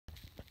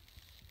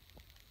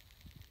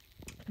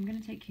I'm going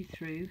to take you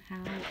through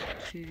how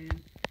to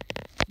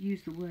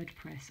use the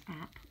WordPress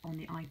app on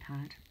the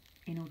iPad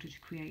in order to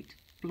create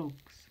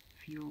blogs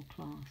for your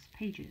class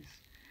pages.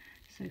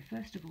 So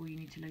first of all, you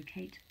need to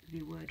locate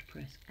the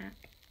WordPress app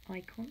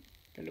icon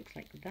that looks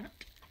like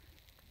that.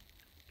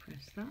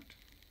 Press that.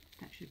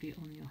 That should be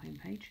on your home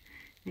page.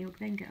 You'll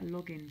then get a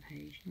login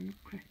page. You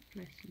press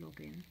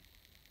login.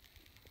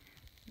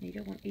 You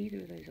don't want either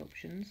of those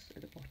options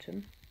at the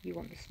bottom. You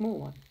want the small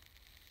one.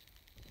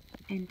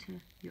 Enter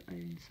your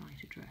own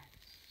site address.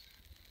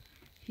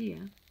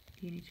 Here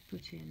you need to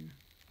put in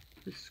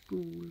the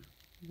school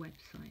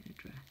website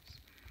address,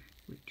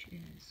 which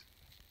is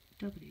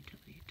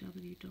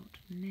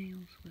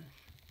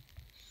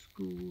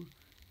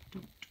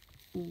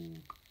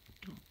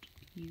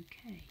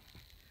www.nailsworthschool.org.uk.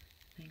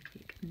 Then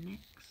click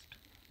next,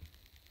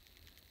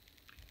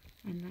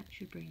 and that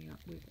should bring you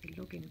up with a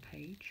login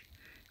page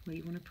where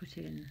you want to put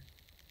in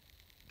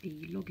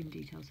the login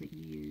details that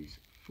you use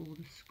for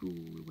the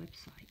school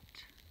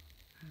website.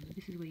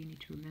 This is where you need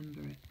to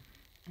remember it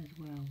as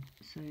well,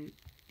 so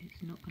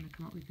it's not going to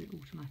come up with it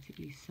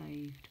automatically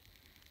saved.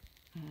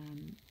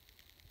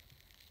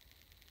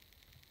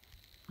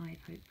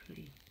 I've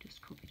hopefully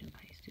just copied and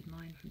pasted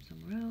mine from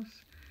somewhere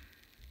else.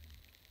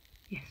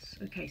 Yes,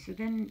 okay, so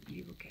then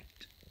you will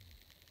get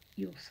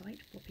your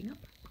site popping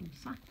up, comme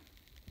ça,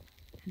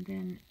 and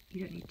then you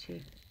don't need to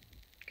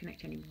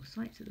connect any more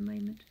sites at the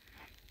moment.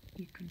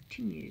 You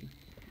continue,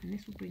 and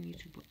this will bring you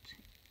to what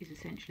is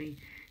essentially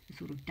the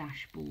sort of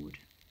dashboard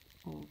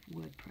of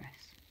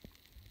WordPress.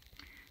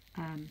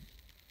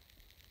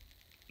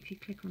 If you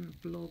click on the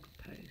blog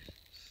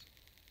posts,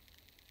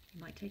 it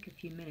might take a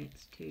few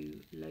minutes to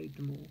load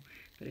them all,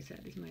 but it's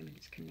at this moment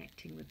it's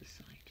connecting with the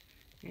site.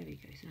 There we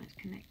go, so now it's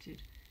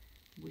connected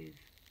with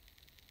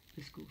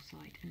the school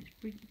site, and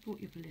it's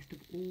brought you up a list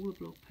of all the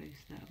blog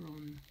posts that are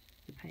on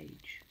the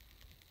page.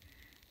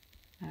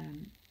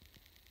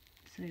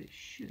 So it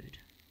should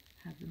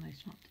have the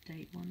most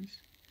up-to-date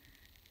ones.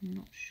 I'm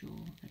not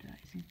sure that that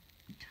is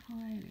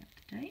entirely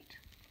up-to-date.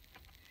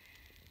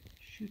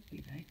 Should be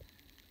though.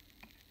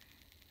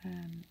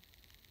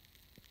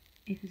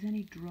 If there's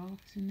any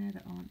drafts in there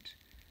that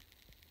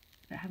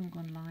haven't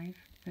gone live,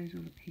 those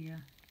will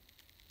appear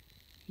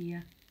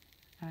here.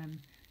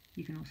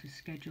 You can also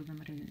schedule them.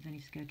 I don't think there's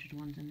any scheduled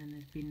ones, and then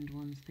there's binned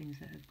ones, things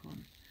that have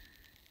gone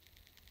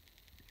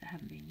that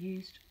haven't been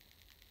used.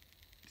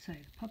 So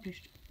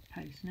published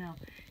post. Now,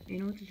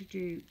 in order to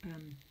do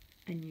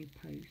a new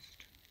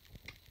post,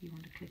 you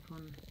want to click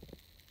on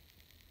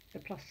the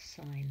plus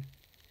sign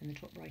in the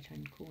top right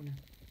hand corner.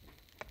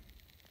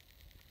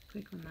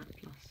 Click on that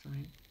plus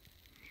sign.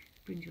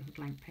 Brings you up a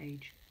blank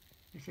page.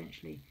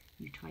 Essentially,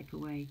 you type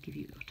away, give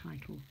you a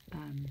title,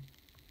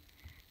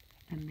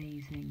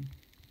 amazing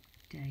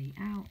day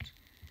out,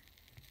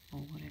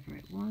 or whatever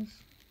it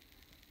was.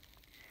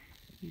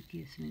 You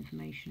give some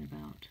information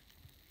about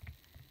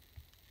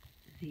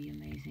the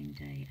amazing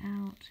day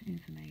out,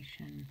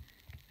 information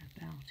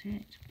about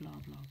it, blah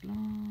blah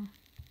blah.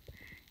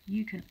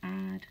 You can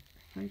add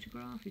a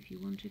photograph if you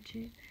wanted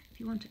to. If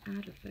you want to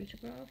add a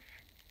photograph,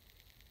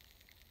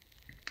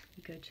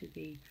 you go to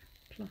the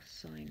plus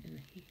sign in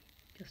the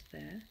just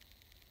there.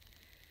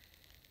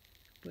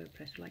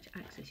 WordPress would like to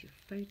access your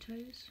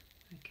photos.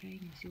 Okay, you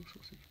can see all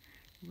sorts of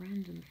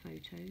random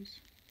photos.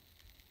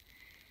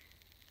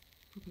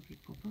 Probably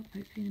pop up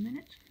hopefully in a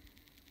minute.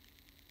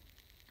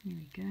 Here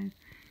we go.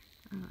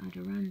 I'll add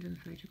a random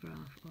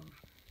photograph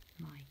of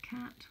my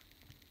cat.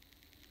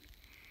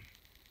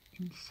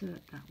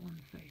 Insert that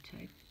one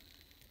photo.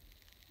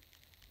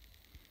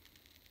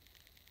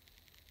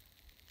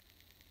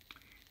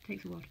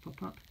 Takes a while to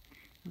pop up.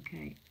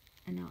 Okay,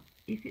 and now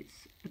if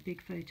it's a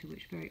big photo,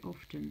 which very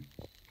often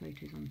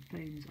photos on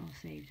phones are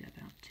saved at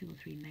about 2 or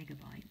 3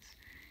 megabytes,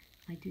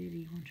 ideally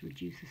you want to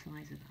reduce the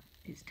size of that.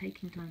 It's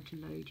taking time to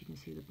load. You can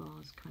see the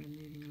bars kind of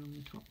moving along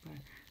the top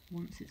there.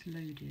 Once it's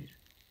loaded,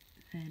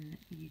 then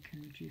you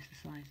can reduce the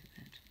size of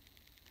it.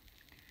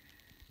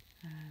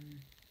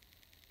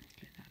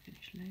 Let's let that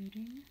finish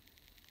loading.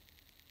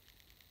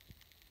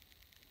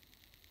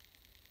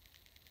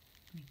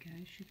 There we go,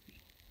 should be.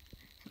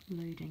 It's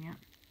uploading it.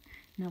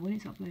 Now when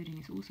it's uploading,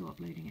 it's also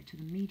uploading it to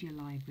the media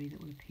library that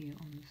will appear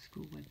on the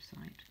school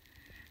website.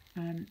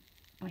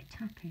 By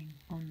tapping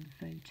on the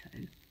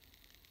photo,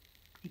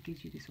 it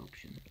gives you this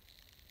option.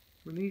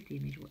 Remove the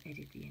image or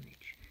edit the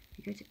image. If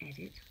you go to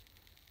edit,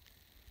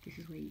 this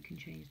is where you can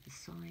change the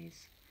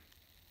size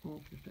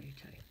of the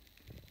photo.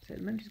 So at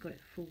the moment it's got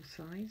it full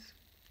size.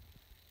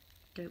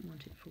 Don't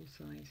want it full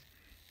size.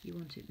 You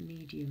want it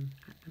medium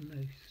at the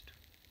most.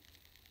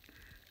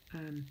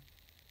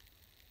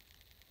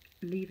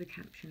 Leave a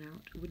caption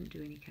out. I wouldn't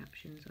do any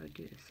captions. I would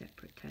do it as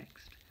separate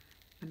text.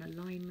 An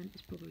alignment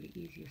is probably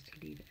easiest to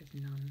leave it as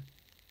none.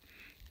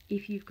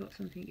 If you've got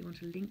something you want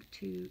to link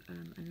to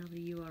another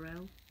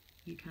URL,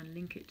 you can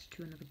link it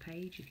to another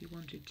page if you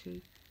wanted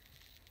to.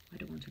 I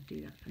don't want to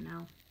do that for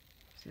now,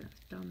 so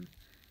that's done.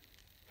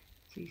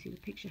 So you see the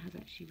picture has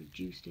actually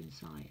reduced in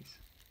size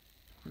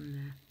on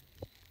there.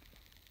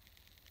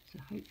 So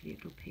hopefully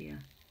it'll appear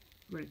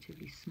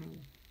relatively small.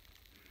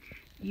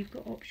 You've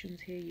got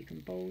options here. You can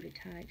bold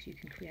italics, you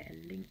can create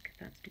a link.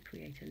 That's to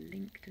create a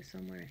link to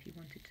somewhere if you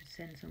wanted to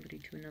send somebody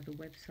to another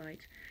website.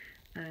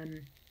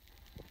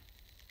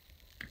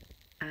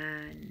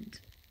 And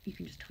you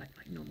can just type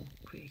like normal,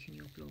 creating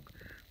your blog.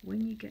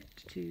 When you get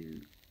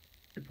to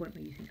the point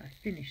where you think, I've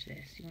finished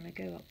this, you want to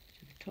go up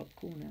to the top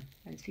corner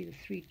and see the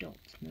 3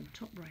 dots in the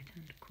top right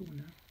hand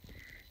corner.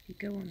 You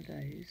go on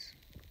those,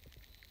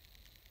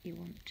 you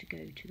want to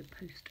go to the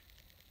post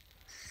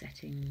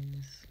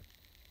settings.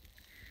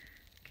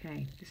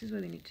 Okay, this is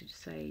where we need to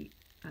say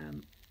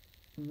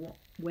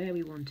where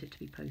we want it to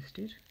be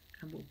posted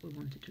and what we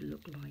want it to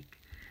look like.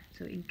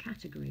 So in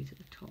categories at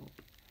the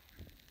top,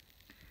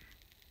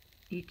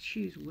 you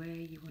choose where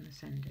you want to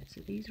send it.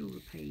 So these are all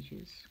the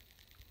pages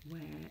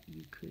where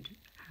you could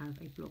have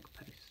a blog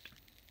post.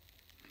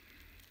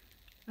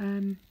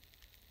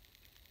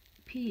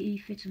 PE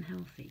Fit and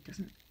Healthy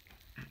doesn't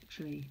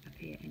actually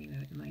appear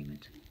anywhere at the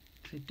moment,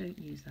 so don't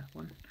use that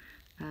one.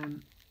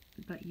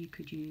 But you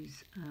could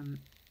use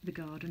the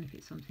garden if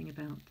it's something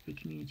about the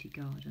community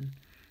garden.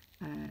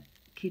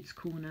 Kids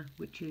Corner,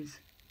 which is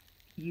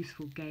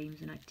useful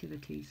games and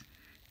activities,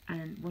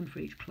 and one for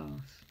each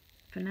class.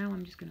 For now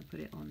I'm just going to put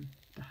it on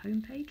the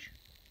home page.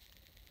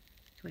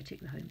 So I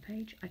tick the home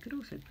page. I could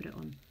also put it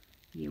on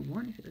year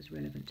 1 if it was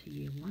relevant to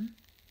year 1.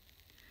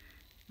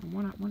 And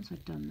once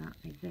I've done that,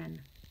 I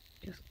then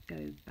just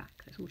go back.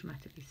 That's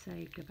automatically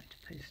saved. Go back to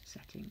post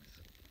settings.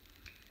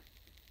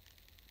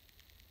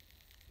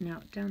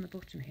 Now down the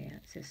bottom here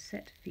it says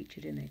set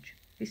featured image.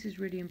 This is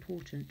really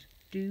important.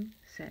 Do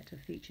set a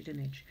featured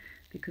image,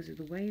 because of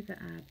the way that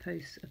our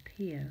posts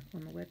appear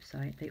on the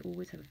website, they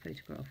always have a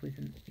photograph with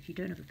them. If you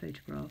don't have a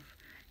photograph,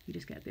 you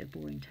just get a bit of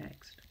boring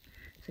text.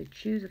 So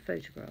choose a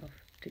photograph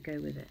to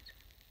go with it.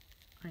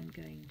 I'm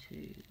going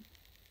to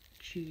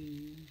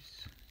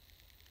choose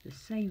the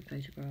same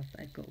photograph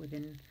that I've got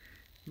within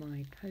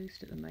my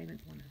post at the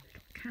moment, one of the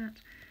little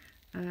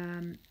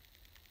cat.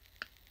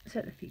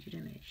 Set the featured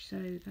image.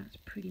 So that's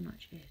pretty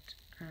much it.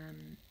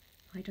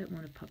 I don't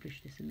want to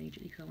publish this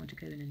immediately because I want to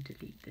go in and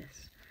delete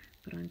this.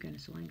 But I'm going to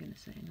say I'm going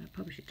to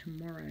publish it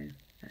tomorrow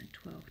at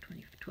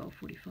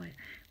 12:45,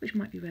 which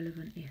might be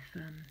relevant if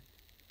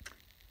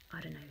I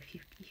don't know, if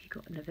you've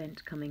got an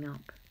event coming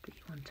up that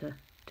you want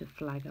to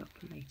flag up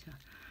later.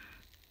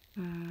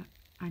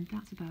 And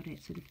that's about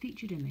it. So the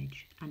featured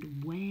image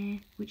and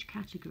which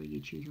category you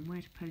choose and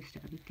where to post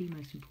it are the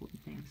most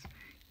important things.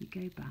 You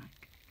go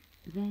back,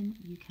 then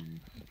you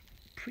can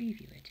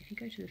preview it. If you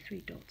go to the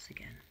 3 dots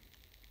again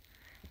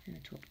in the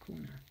top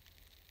corner,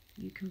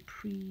 you can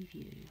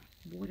preview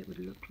what it would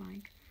look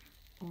like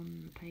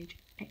on the page.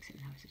 Exit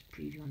now, it says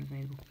preview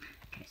unavailable.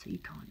 Okay, so you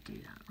can't do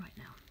that right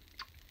now.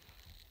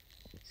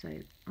 So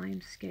I'm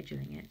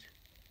scheduling it.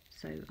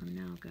 So I'm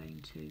now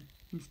going to,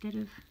 instead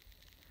of,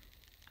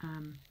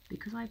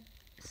 because I've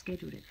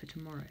scheduled it for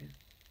tomorrow,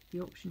 the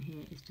option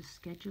here is to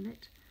schedule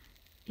it.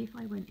 If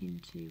I went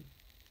into,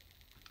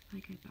 I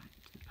go back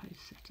to the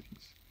post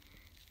settings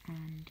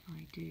and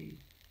I do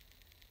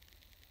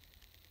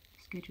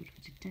scheduled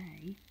for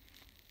today,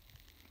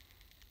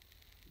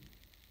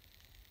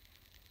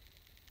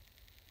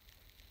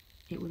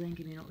 it will then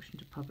give me an option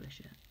to publish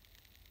it.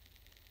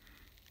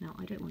 Now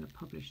I don't want to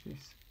publish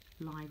this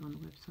live on the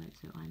website,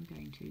 so I'm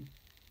going to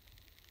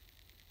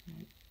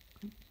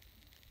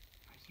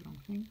press the wrong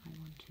thing. I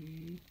want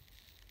to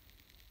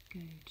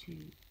go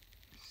to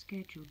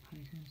schedule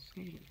post and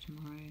schedule it for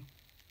tomorrow,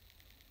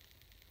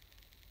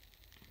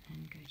 and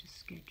then go to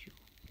schedule.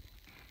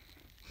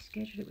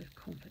 Schedule it with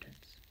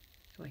confidence.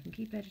 So I can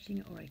keep editing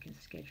it or I can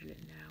schedule it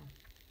now.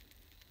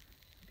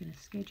 I'm going to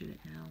schedule it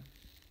now.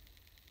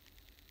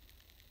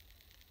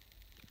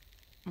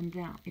 And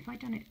now, if I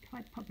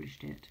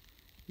published it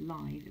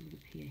live, it would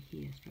appear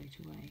here straight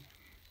away.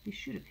 This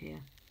should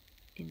appear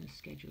in the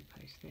scheduled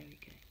post. There we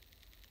go.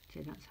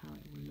 So that's how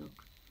it will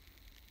look.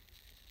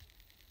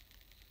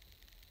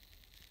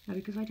 Now,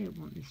 because I don't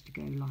want this to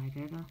go live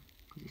ever,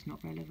 because it's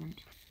not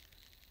relevant,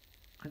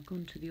 I've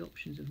gone to the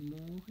options of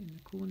more in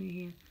the corner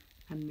here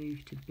and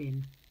moved to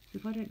bin. So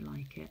if I don't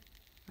like it,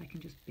 I can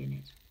just bin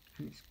it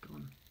and it's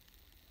gone.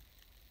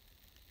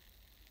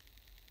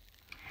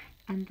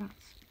 And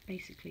that's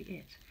basically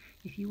it.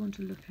 If you want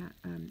to look at,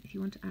 if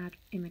you want to add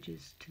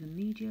images to the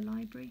media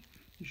library,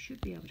 you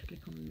should be able to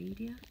click on the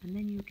media, and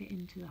then you'll get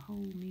into the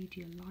whole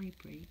media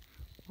library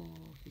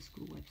of the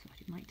school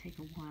website. It might take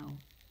a while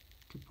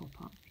to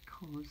pop up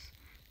because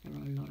there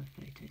are a lot of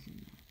photos in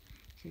there.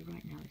 So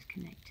right now it's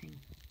connecting.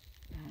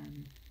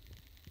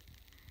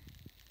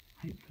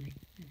 Hopefully,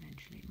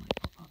 eventually it might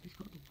pop up. It's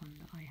got the one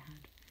that I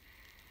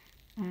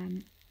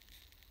had.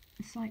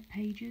 The site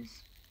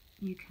pages,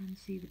 you can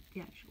see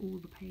all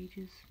the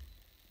pages.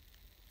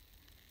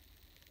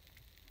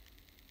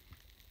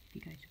 If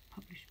you go to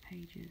published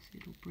pages,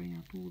 it'll bring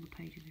up all the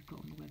pages we've got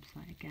on the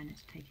website. Again,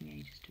 it's taking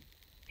ages to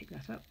pick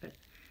that up, but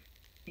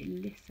it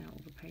lists out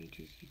all the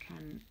pages. You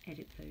can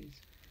edit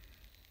those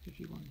if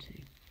you want to.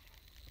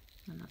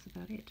 And that's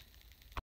about it.